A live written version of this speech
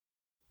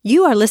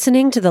You are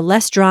listening to the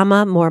Less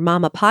Drama, More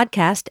Mama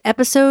podcast,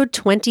 episode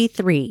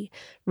 23,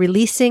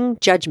 Releasing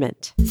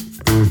Judgment.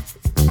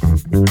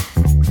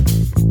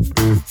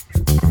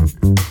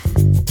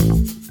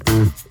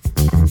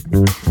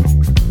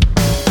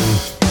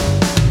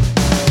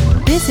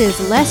 This is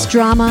Less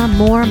Drama,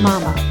 More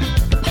Mama,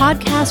 the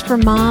podcast for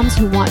moms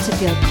who want to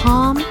feel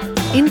calm,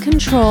 in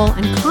control,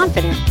 and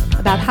confident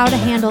about how to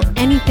handle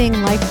anything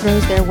life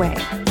throws their way.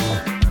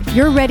 If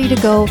you're ready to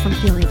go from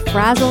feeling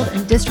frazzled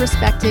and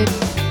disrespected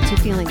to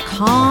feeling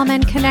calm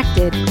and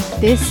connected,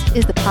 this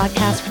is the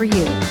podcast for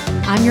you.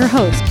 I'm your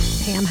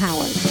host, Pam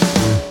Howard.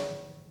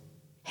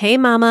 Hey,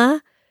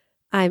 Mama.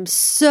 I'm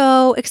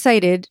so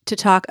excited to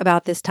talk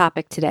about this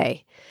topic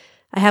today.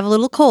 I have a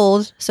little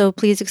cold, so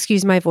please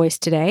excuse my voice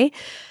today.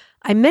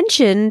 I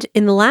mentioned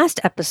in the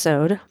last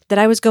episode that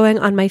I was going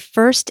on my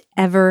first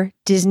ever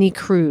Disney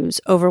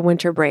cruise over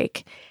winter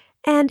break,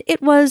 and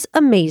it was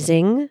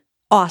amazing.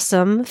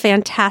 Awesome,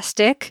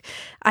 fantastic.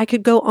 I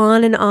could go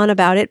on and on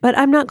about it, but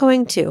I'm not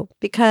going to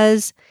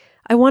because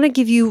I want to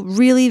give you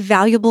really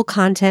valuable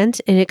content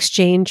in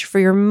exchange for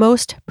your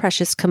most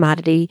precious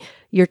commodity,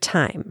 your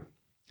time.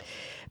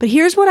 But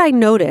here's what I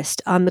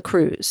noticed on the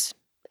cruise.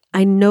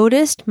 I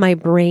noticed my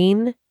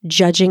brain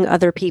judging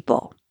other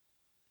people.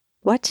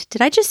 What?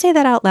 Did I just say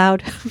that out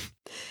loud?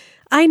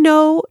 I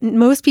know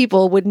most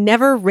people would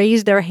never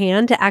raise their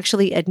hand to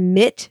actually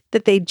admit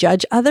that they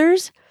judge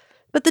others,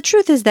 but the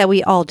truth is that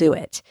we all do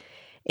it.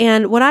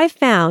 And what I've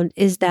found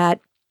is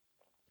that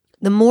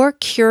the more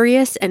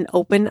curious and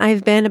open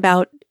I've been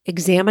about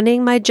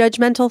examining my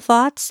judgmental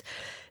thoughts,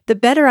 the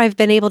better I've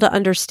been able to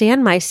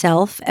understand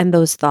myself and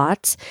those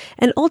thoughts,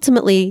 and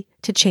ultimately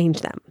to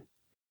change them.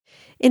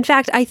 In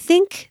fact, I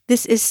think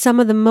this is some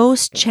of the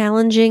most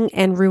challenging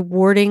and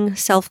rewarding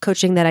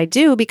self-coaching that I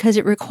do because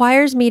it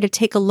requires me to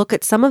take a look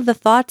at some of the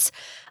thoughts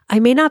I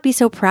may not be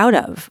so proud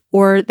of,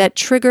 or that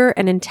trigger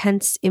an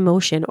intense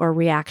emotion or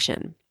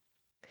reaction.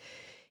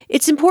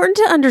 It's important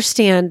to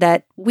understand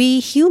that we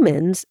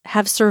humans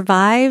have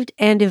survived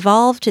and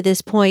evolved to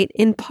this point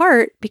in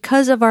part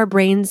because of our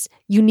brain's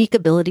unique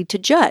ability to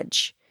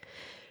judge.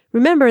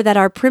 Remember that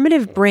our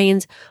primitive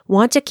brains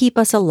want to keep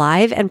us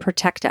alive and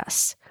protect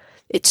us.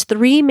 Its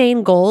three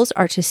main goals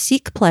are to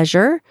seek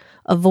pleasure,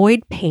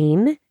 avoid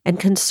pain,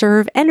 and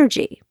conserve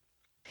energy.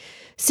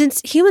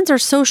 Since humans are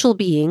social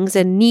beings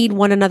and need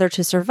one another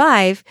to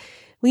survive,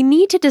 we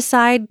need to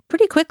decide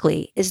pretty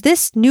quickly, is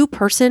this new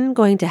person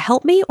going to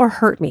help me or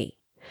hurt me?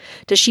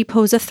 Does she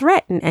pose a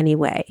threat in any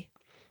way?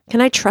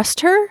 Can I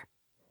trust her?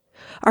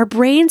 Our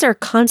brains are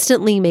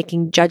constantly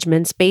making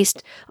judgments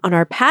based on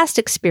our past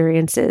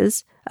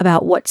experiences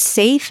about what's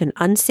safe and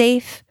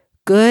unsafe,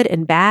 good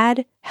and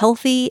bad,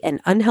 healthy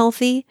and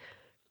unhealthy.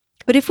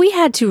 But if we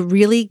had to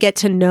really get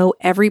to know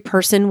every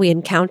person we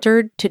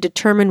encountered to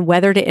determine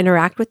whether to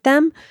interact with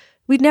them,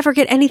 we'd never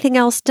get anything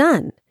else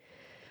done.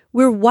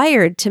 We're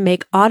wired to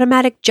make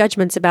automatic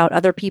judgments about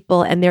other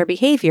people and their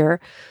behavior,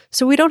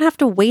 so we don't have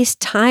to waste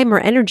time or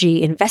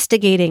energy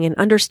investigating and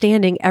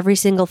understanding every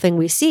single thing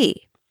we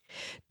see.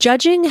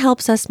 Judging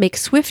helps us make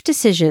swift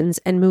decisions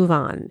and move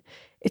on.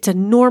 It's a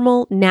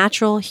normal,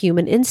 natural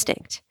human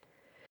instinct.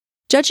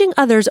 Judging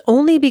others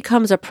only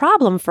becomes a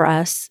problem for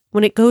us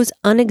when it goes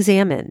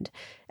unexamined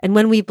and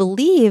when we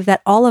believe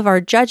that all of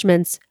our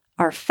judgments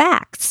are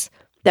facts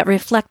that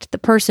reflect the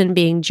person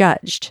being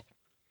judged.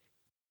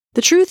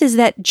 The truth is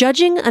that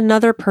judging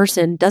another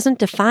person doesn't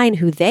define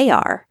who they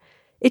are.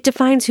 It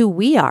defines who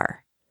we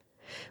are.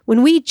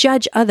 When we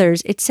judge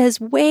others, it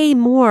says way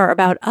more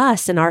about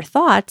us and our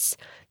thoughts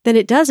than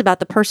it does about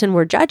the person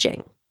we're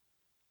judging.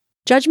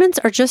 Judgments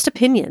are just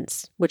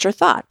opinions, which are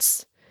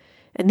thoughts.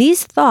 And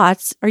these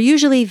thoughts are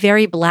usually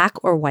very black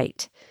or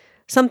white.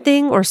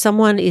 Something or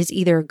someone is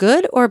either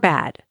good or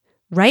bad,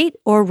 right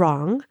or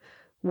wrong,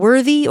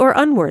 worthy or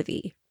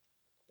unworthy.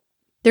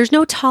 There's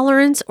no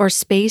tolerance or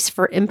space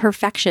for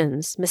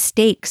imperfections,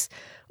 mistakes,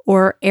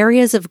 or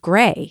areas of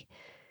gray,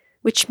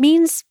 which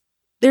means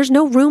there's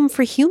no room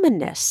for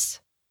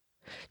humanness.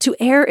 To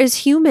err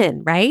is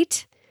human,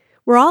 right?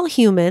 We're all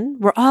human,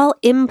 we're all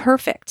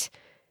imperfect,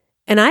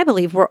 and I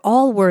believe we're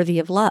all worthy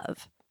of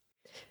love.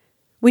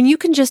 When you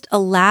can just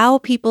allow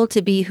people to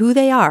be who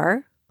they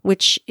are,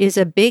 which is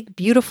a big,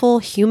 beautiful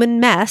human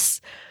mess,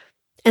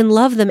 and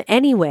love them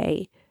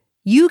anyway,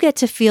 you get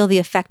to feel the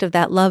effect of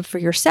that love for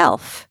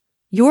yourself.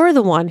 You're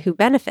the one who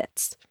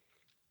benefits.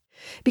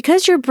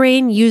 Because your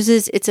brain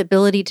uses its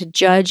ability to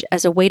judge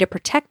as a way to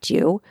protect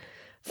you,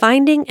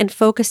 finding and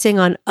focusing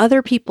on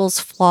other people's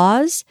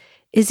flaws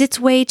is its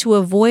way to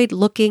avoid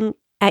looking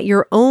at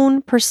your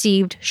own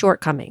perceived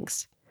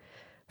shortcomings.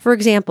 For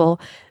example,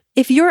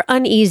 if you're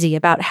uneasy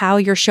about how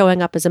you're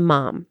showing up as a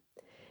mom,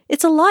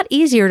 it's a lot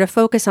easier to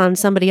focus on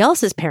somebody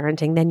else's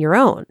parenting than your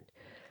own.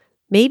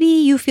 Maybe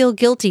you feel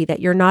guilty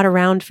that you're not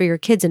around for your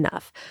kids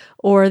enough,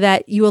 or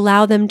that you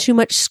allow them too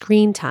much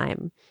screen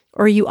time,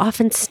 or you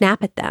often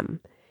snap at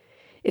them.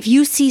 If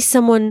you see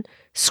someone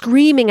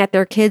screaming at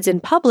their kids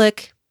in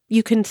public,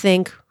 you can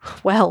think,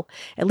 well,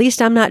 at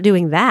least I'm not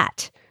doing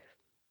that.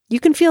 You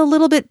can feel a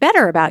little bit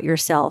better about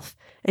yourself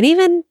and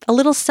even a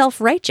little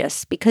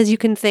self-righteous because you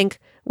can think,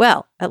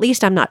 well, at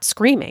least I'm not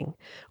screaming,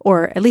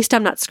 or at least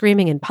I'm not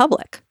screaming in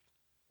public.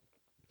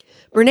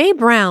 Brené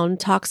Brown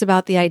talks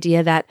about the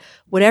idea that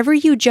whatever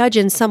you judge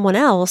in someone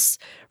else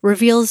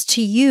reveals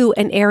to you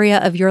an area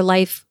of your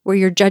life where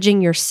you're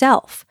judging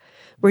yourself,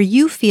 where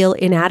you feel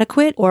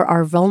inadequate or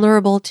are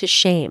vulnerable to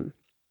shame.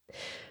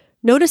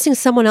 Noticing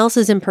someone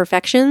else's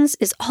imperfections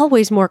is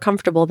always more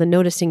comfortable than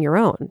noticing your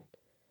own.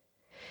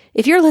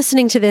 If you're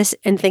listening to this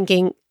and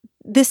thinking,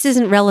 this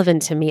isn't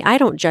relevant to me, I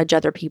don't judge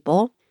other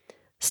people,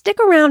 stick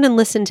around and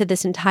listen to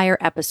this entire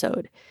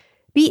episode.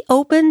 Be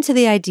open to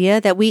the idea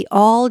that we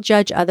all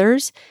judge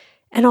others,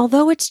 and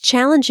although it's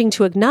challenging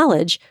to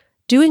acknowledge,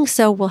 doing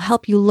so will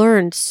help you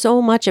learn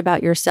so much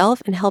about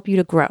yourself and help you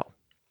to grow.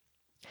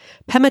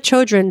 Pema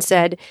Chodron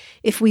said,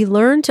 if we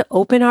learn to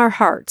open our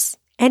hearts,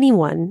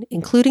 anyone,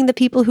 including the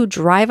people who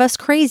drive us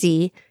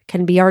crazy,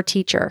 can be our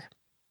teacher.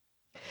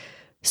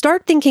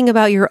 Start thinking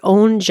about your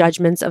own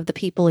judgments of the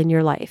people in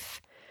your life.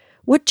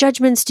 What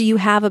judgments do you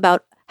have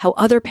about how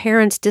other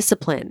parents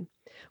discipline?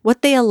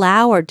 What they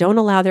allow or don't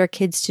allow their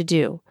kids to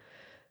do?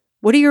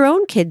 What do your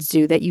own kids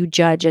do that you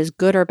judge as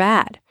good or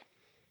bad?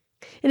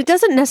 And it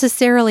doesn't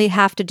necessarily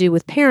have to do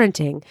with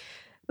parenting,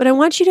 but I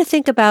want you to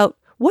think about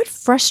what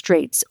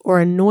frustrates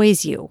or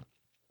annoys you.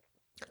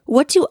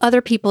 What do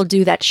other people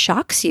do that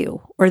shocks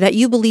you or that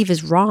you believe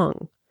is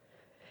wrong?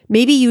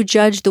 Maybe you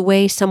judge the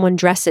way someone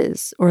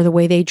dresses or the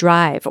way they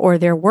drive or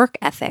their work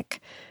ethic.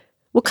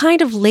 What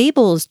kind of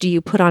labels do you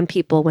put on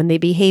people when they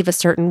behave a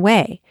certain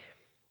way?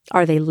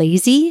 Are they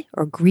lazy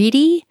or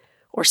greedy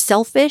or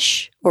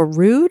selfish or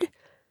rude?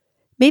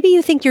 Maybe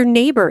you think your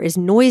neighbor is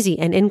noisy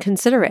and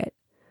inconsiderate.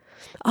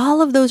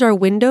 All of those are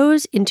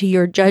windows into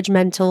your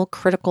judgmental,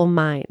 critical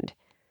mind.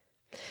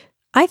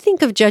 I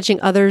think of judging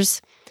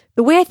others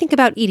the way I think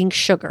about eating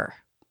sugar.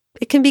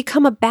 It can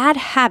become a bad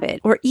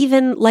habit or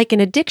even like an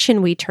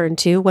addiction we turn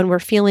to when we're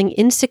feeling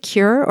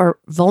insecure or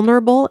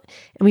vulnerable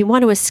and we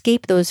want to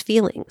escape those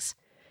feelings.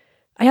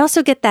 I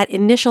also get that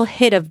initial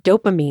hit of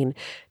dopamine,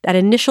 that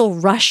initial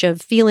rush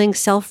of feeling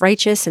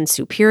self-righteous and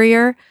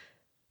superior,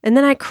 and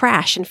then I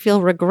crash and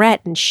feel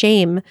regret and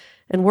shame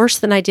and worse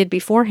than I did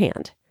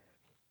beforehand.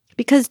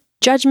 Because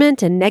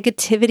judgment and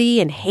negativity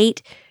and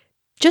hate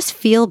just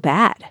feel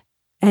bad,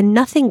 and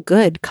nothing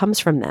good comes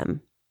from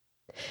them.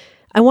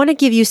 I want to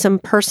give you some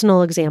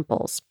personal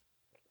examples.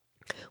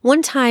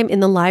 One time in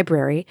the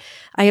library,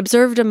 I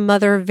observed a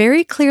mother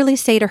very clearly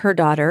say to her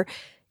daughter,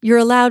 "You're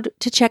allowed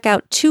to check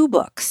out 2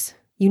 books.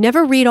 You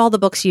never read all the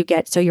books you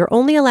get, so you're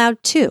only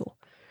allowed 2.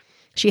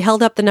 She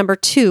held up the number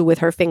 2 with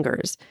her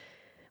fingers.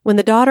 When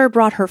the daughter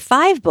brought her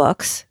 5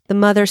 books, the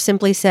mother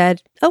simply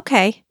said,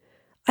 "Okay."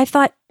 I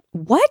thought,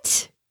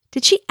 what?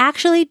 Did she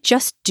actually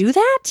just do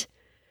that?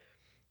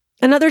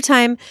 Another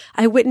time,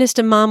 I witnessed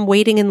a mom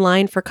waiting in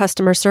line for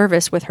customer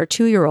service with her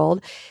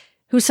 2-year-old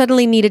who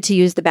suddenly needed to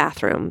use the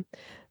bathroom.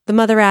 The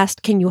mother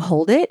asked, "Can you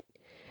hold it?"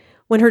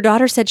 When her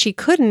daughter said she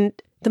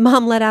couldn't, the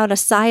mom let out a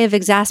sigh of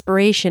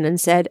exasperation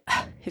and said,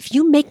 "If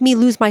you make me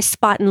lose my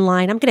spot in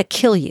line, I'm going to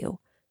kill you."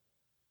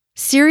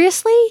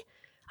 Seriously?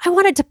 I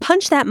wanted to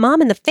punch that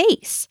mom in the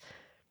face.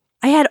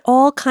 I had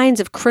all kinds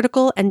of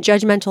critical and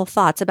judgmental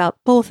thoughts about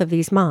both of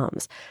these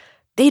moms.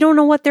 They don't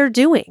know what they're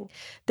doing.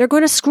 They're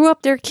going to screw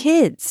up their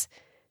kids.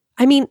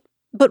 I mean,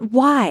 but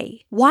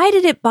why? Why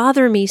did it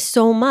bother me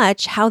so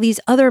much how these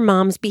other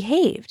moms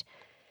behaved?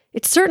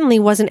 It certainly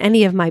wasn't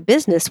any of my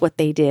business what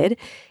they did.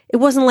 It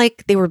wasn't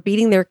like they were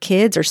beating their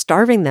kids or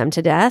starving them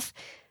to death.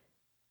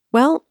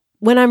 Well,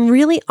 when I'm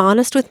really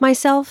honest with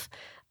myself,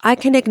 I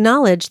can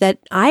acknowledge that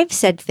I've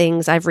said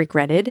things I've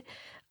regretted,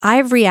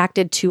 I've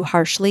reacted too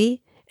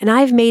harshly, and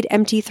I've made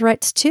empty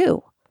threats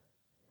too.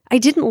 I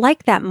didn't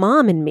like that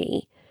mom in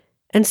me,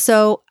 and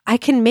so I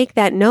can make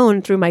that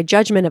known through my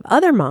judgment of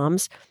other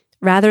moms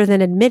rather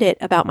than admit it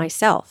about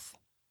myself.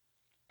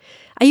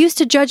 I used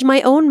to judge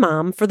my own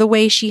mom for the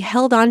way she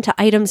held on to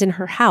items in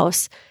her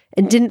house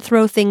and didn't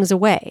throw things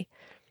away.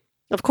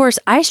 Of course,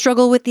 I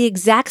struggle with the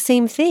exact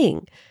same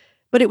thing,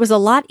 but it was a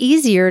lot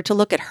easier to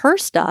look at her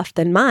stuff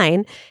than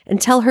mine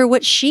and tell her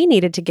what she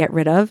needed to get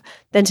rid of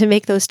than to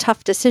make those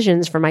tough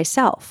decisions for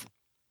myself.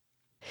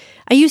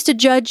 I used to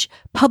judge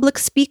public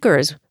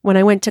speakers when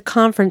I went to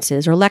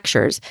conferences or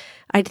lectures.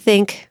 I'd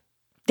think,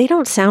 they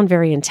don't sound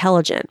very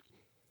intelligent.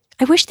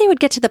 I wish they would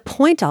get to the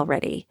point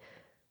already.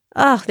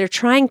 Oh, they're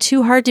trying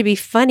too hard to be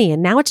funny,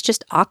 and now it's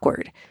just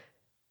awkward.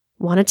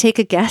 Want to take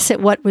a guess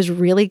at what was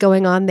really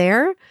going on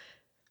there?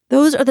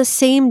 Those are the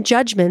same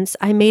judgments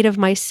I made of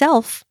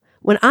myself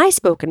when I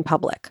spoke in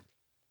public.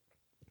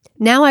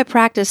 Now I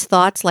practice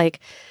thoughts like,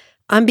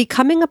 I'm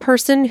becoming a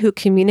person who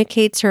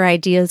communicates her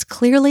ideas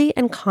clearly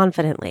and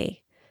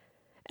confidently.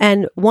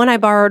 And one I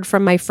borrowed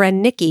from my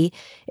friend Nikki,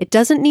 it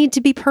doesn't need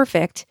to be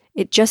perfect,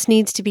 it just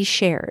needs to be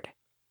shared.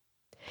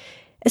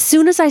 As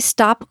soon as I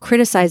stop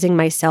criticizing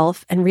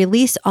myself and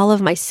release all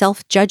of my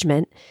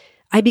self-judgment,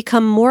 I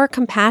become more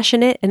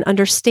compassionate and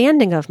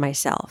understanding of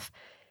myself,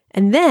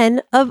 and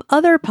then of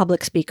other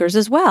public speakers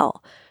as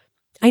well.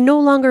 I no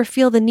longer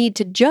feel the need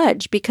to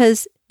judge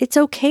because it's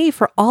okay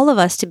for all of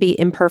us to be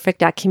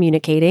imperfect at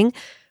communicating.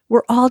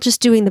 We're all just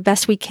doing the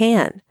best we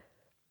can.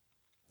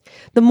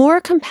 The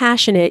more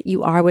compassionate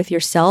you are with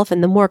yourself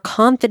and the more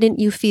confident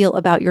you feel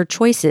about your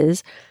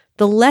choices,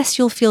 the less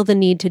you'll feel the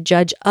need to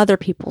judge other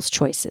people's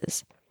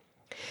choices.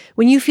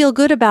 When you feel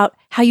good about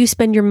how you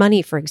spend your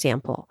money, for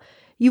example,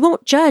 you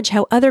won't judge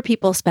how other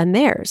people spend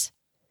theirs.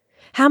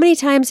 How many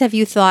times have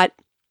you thought,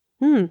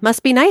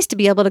 must be nice to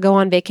be able to go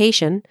on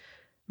vacation.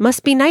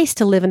 Must be nice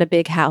to live in a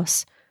big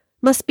house.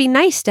 Must be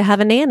nice to have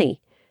a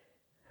nanny.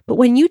 But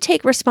when you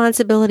take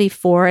responsibility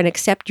for and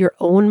accept your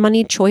own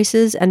money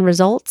choices and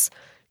results,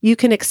 you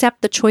can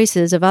accept the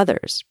choices of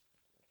others.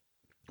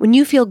 When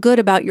you feel good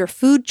about your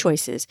food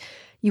choices,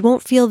 you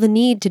won't feel the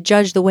need to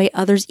judge the way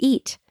others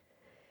eat.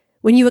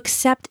 When you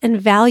accept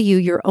and value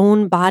your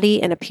own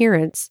body and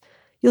appearance,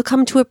 you'll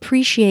come to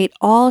appreciate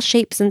all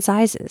shapes and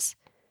sizes.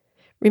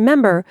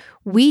 Remember,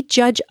 we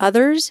judge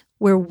others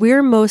where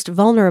we're most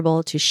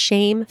vulnerable to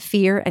shame,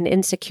 fear, and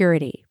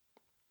insecurity.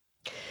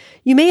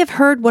 You may have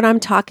heard what I'm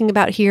talking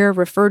about here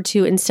referred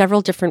to in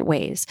several different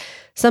ways.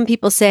 Some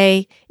people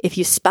say, if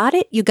you spot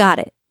it, you got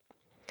it.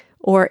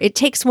 Or it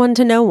takes one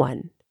to know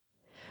one.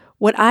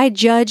 What I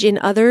judge in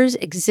others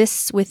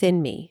exists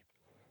within me.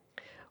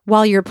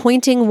 While you're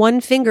pointing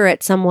one finger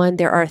at someone,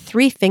 there are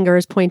 3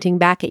 fingers pointing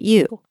back at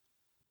you.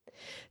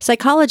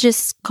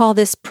 Psychologists call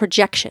this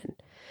projection.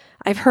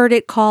 I've heard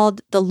it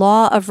called the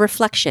law of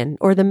reflection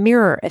or the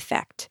mirror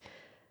effect.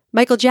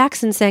 Michael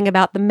Jackson sang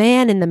about the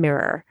man in the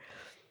mirror.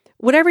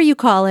 Whatever you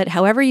call it,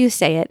 however you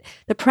say it,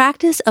 the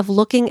practice of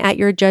looking at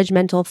your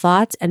judgmental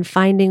thoughts and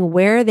finding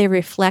where they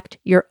reflect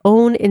your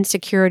own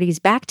insecurities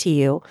back to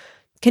you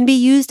can be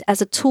used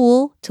as a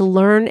tool to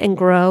learn and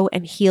grow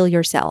and heal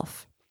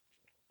yourself.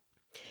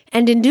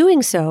 And in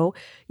doing so,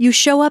 you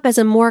show up as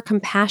a more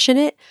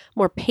compassionate,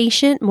 more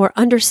patient, more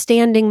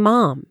understanding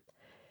mom.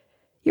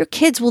 Your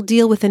kids will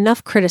deal with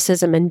enough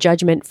criticism and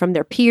judgment from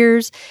their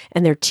peers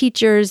and their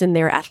teachers and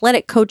their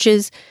athletic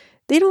coaches.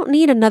 They don't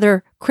need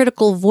another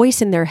critical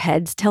voice in their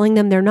heads telling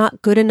them they're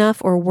not good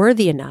enough or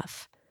worthy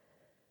enough.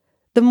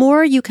 The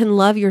more you can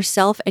love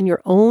yourself and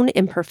your own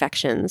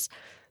imperfections,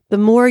 the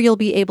more you'll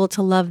be able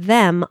to love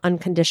them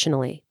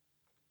unconditionally.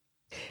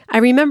 I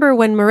remember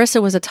when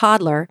Marissa was a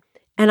toddler,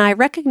 and I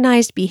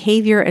recognized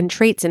behavior and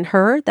traits in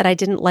her that I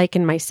didn't like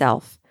in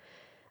myself.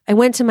 I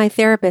went to my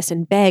therapist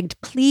and begged,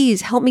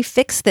 please help me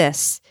fix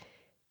this.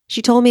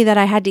 She told me that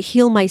I had to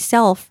heal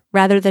myself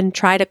rather than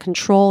try to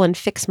control and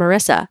fix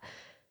Marissa.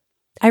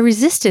 I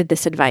resisted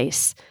this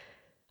advice.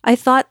 I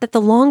thought that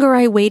the longer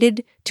I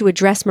waited to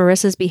address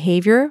Marissa's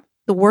behavior,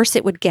 the worse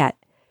it would get.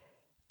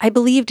 I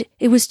believed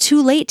it was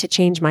too late to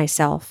change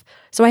myself,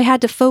 so I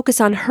had to focus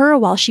on her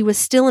while she was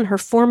still in her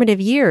formative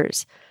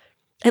years.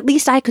 At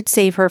least I could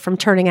save her from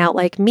turning out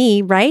like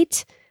me,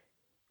 right?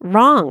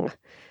 Wrong.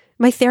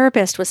 My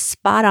therapist was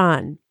spot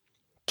on.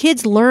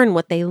 Kids learn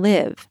what they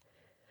live.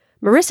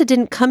 Marissa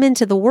didn't come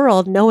into the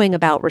world knowing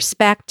about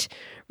respect,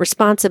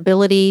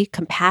 responsibility,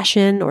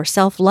 compassion, or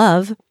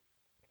self-love.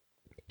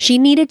 She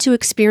needed to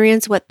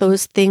experience what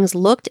those things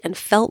looked and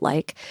felt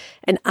like,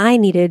 and I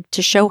needed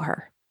to show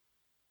her.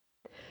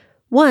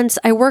 Once,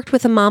 I worked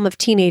with a mom of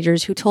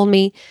teenagers who told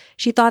me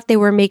she thought they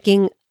were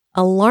making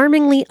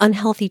alarmingly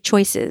unhealthy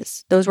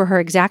choices, those were her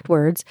exact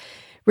words,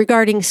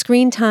 regarding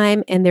screen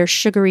time and their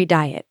sugary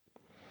diet.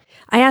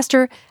 I asked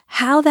her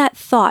how that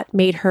thought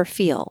made her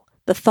feel,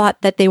 the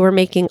thought that they were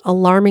making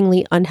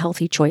alarmingly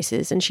unhealthy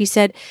choices, and she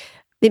said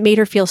it made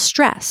her feel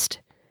stressed.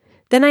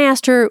 Then I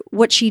asked her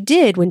what she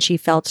did when she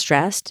felt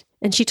stressed,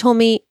 and she told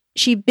me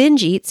she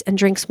binge eats and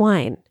drinks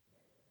wine.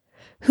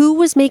 Who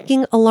was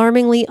making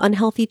alarmingly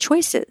unhealthy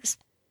choices?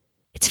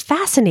 It's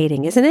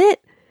fascinating, isn't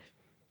it?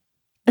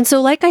 And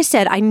so, like I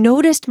said, I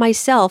noticed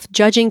myself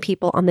judging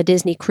people on the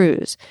Disney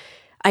cruise.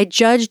 I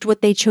judged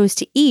what they chose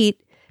to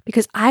eat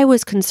because I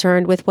was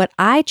concerned with what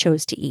I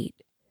chose to eat.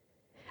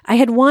 I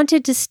had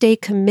wanted to stay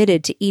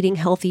committed to eating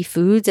healthy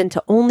foods and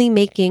to only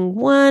making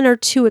 1 or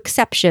 2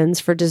 exceptions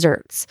for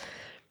desserts.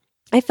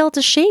 I felt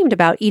ashamed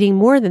about eating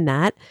more than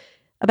that,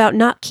 about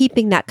not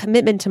keeping that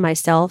commitment to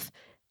myself,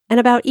 and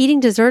about eating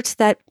desserts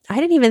that I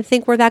didn't even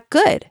think were that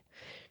good.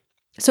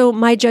 So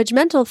my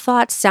judgmental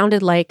thoughts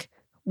sounded like,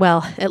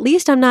 well, at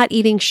least I'm not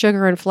eating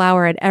sugar and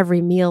flour at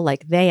every meal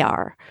like they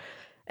are.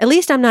 At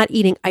least I'm not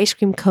eating ice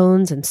cream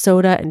cones and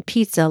soda and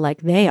pizza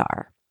like they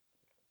are.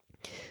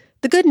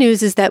 The good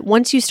news is that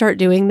once you start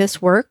doing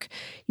this work,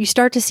 you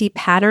start to see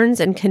patterns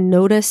and can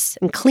notice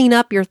and clean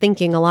up your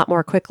thinking a lot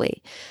more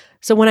quickly.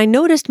 So when I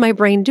noticed my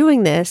brain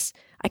doing this,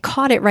 I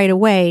caught it right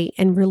away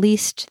and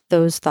released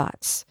those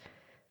thoughts.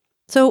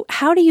 So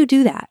how do you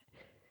do that?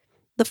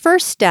 The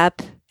first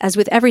step, as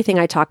with everything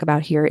I talk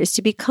about here, is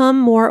to become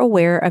more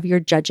aware of your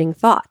judging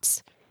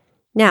thoughts.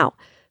 Now,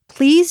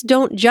 please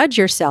don't judge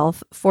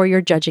yourself for your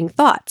judging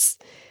thoughts.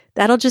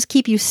 That'll just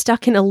keep you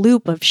stuck in a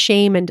loop of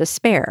shame and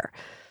despair.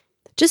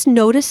 Just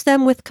notice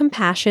them with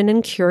compassion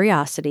and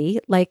curiosity,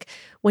 like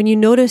when you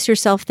notice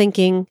yourself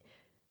thinking,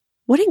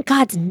 what in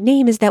God's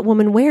name is that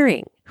woman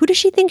wearing? Who does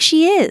she think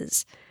she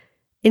is?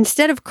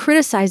 Instead of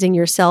criticizing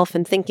yourself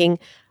and thinking,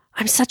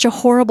 I'm such a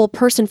horrible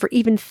person for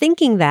even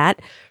thinking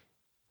that,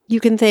 you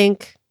can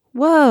think,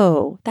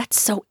 whoa, that's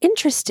so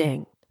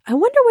interesting. I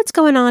wonder what's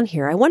going on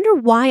here. I wonder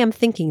why I'm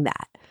thinking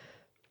that.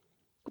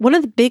 One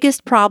of the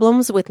biggest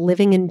problems with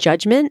living in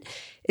judgment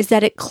is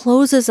that it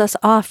closes us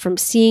off from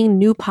seeing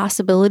new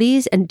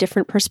possibilities and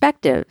different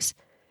perspectives.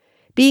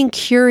 Being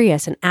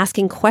curious and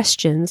asking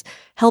questions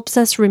helps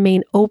us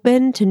remain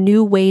open to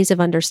new ways of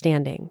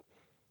understanding.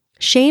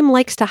 Shame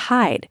likes to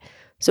hide,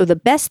 so the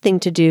best thing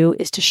to do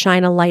is to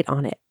shine a light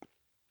on it.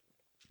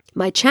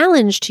 My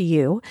challenge to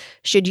you,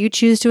 should you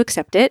choose to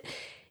accept it,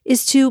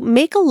 is to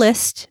make a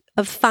list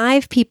of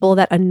 5 people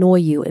that annoy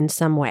you in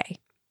some way.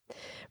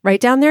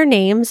 Write down their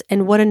names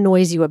and what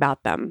annoys you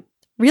about them.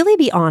 Really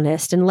be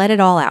honest and let it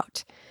all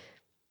out.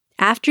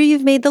 After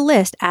you've made the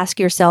list, ask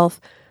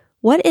yourself,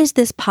 what is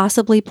this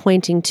possibly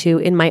pointing to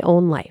in my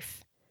own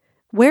life?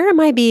 Where am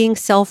I being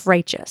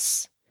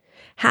self-righteous?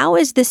 How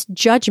is this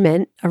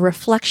judgment a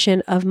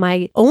reflection of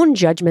my own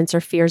judgments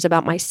or fears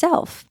about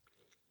myself?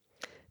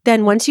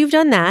 Then once you've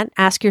done that,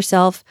 ask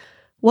yourself,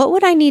 what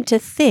would I need to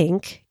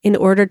think in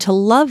order to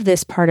love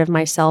this part of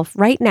myself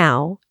right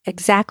now,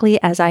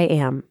 exactly as I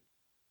am?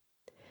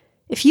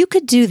 If you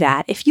could do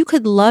that, if you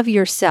could love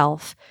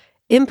yourself,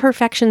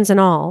 imperfections and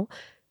all,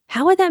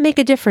 how would that make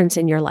a difference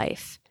in your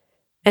life?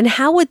 And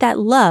how would that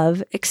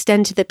love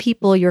extend to the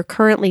people you're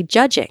currently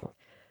judging?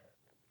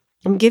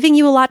 I'm giving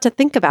you a lot to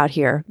think about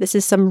here. This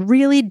is some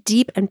really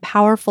deep and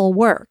powerful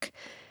work.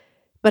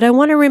 But I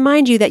want to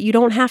remind you that you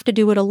don't have to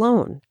do it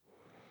alone.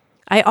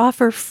 I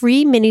offer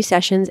free mini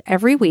sessions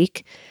every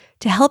week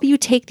to help you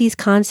take these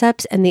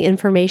concepts and the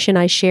information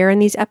I share in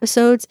these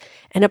episodes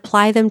and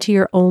apply them to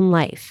your own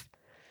life.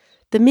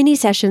 The mini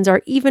sessions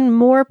are even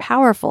more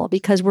powerful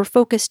because we're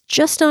focused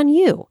just on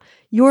you,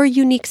 your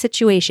unique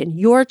situation,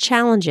 your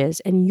challenges,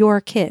 and your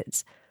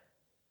kids.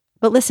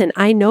 But listen,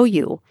 I know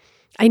you.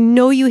 I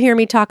know you hear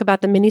me talk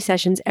about the mini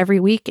sessions every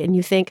week and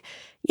you think,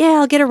 yeah,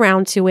 I'll get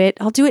around to it.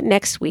 I'll do it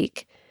next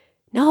week.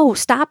 No,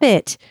 stop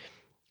it.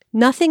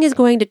 Nothing is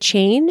going to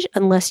change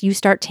unless you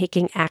start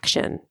taking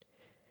action.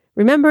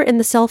 Remember, in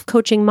the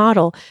self-coaching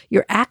model,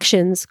 your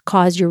actions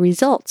cause your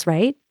results,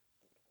 right?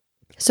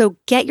 So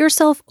get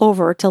yourself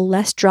over to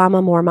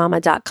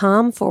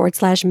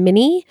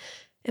lessdramamoremama.com/mini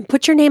and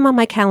put your name on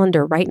my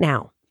calendar right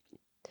now.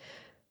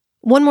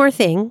 One more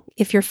thing,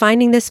 if you're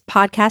finding this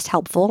podcast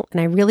helpful, and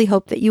I really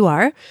hope that you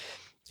are,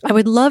 I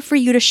would love for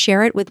you to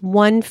share it with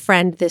one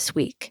friend this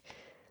week.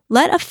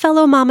 Let a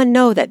fellow mama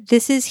know that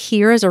this is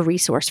here as a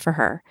resource for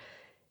her.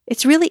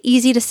 It's really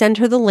easy to send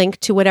her the link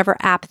to whatever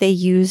app they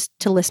use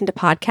to listen to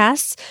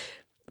podcasts.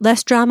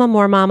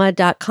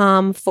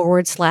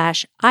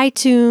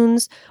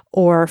 lessdramamoremama.com/iTunes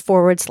or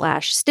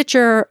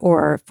 /Stitcher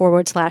or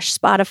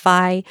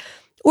 /Spotify,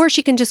 or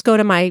she can just go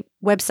to my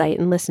website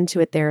and listen to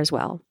it there as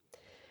well.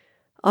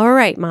 All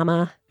right,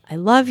 Mama, I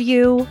love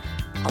you.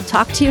 I'll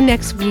talk to you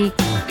next week.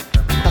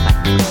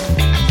 Bye-bye.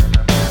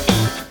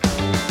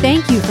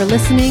 Thank you for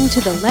listening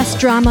to the Less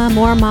Drama,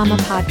 More Mama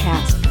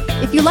podcast.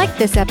 If you liked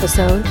this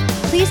episode,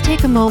 please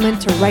take a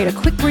moment to write a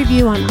quick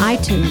review on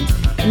iTunes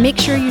and make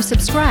sure you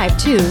subscribe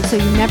too so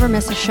you never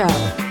miss a show.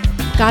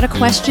 Got a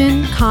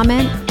question,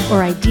 comment,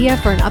 or idea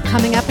for an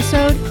upcoming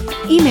episode?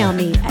 Email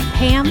me at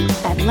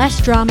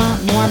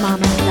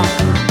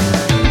pam@lessdramamoremama.com.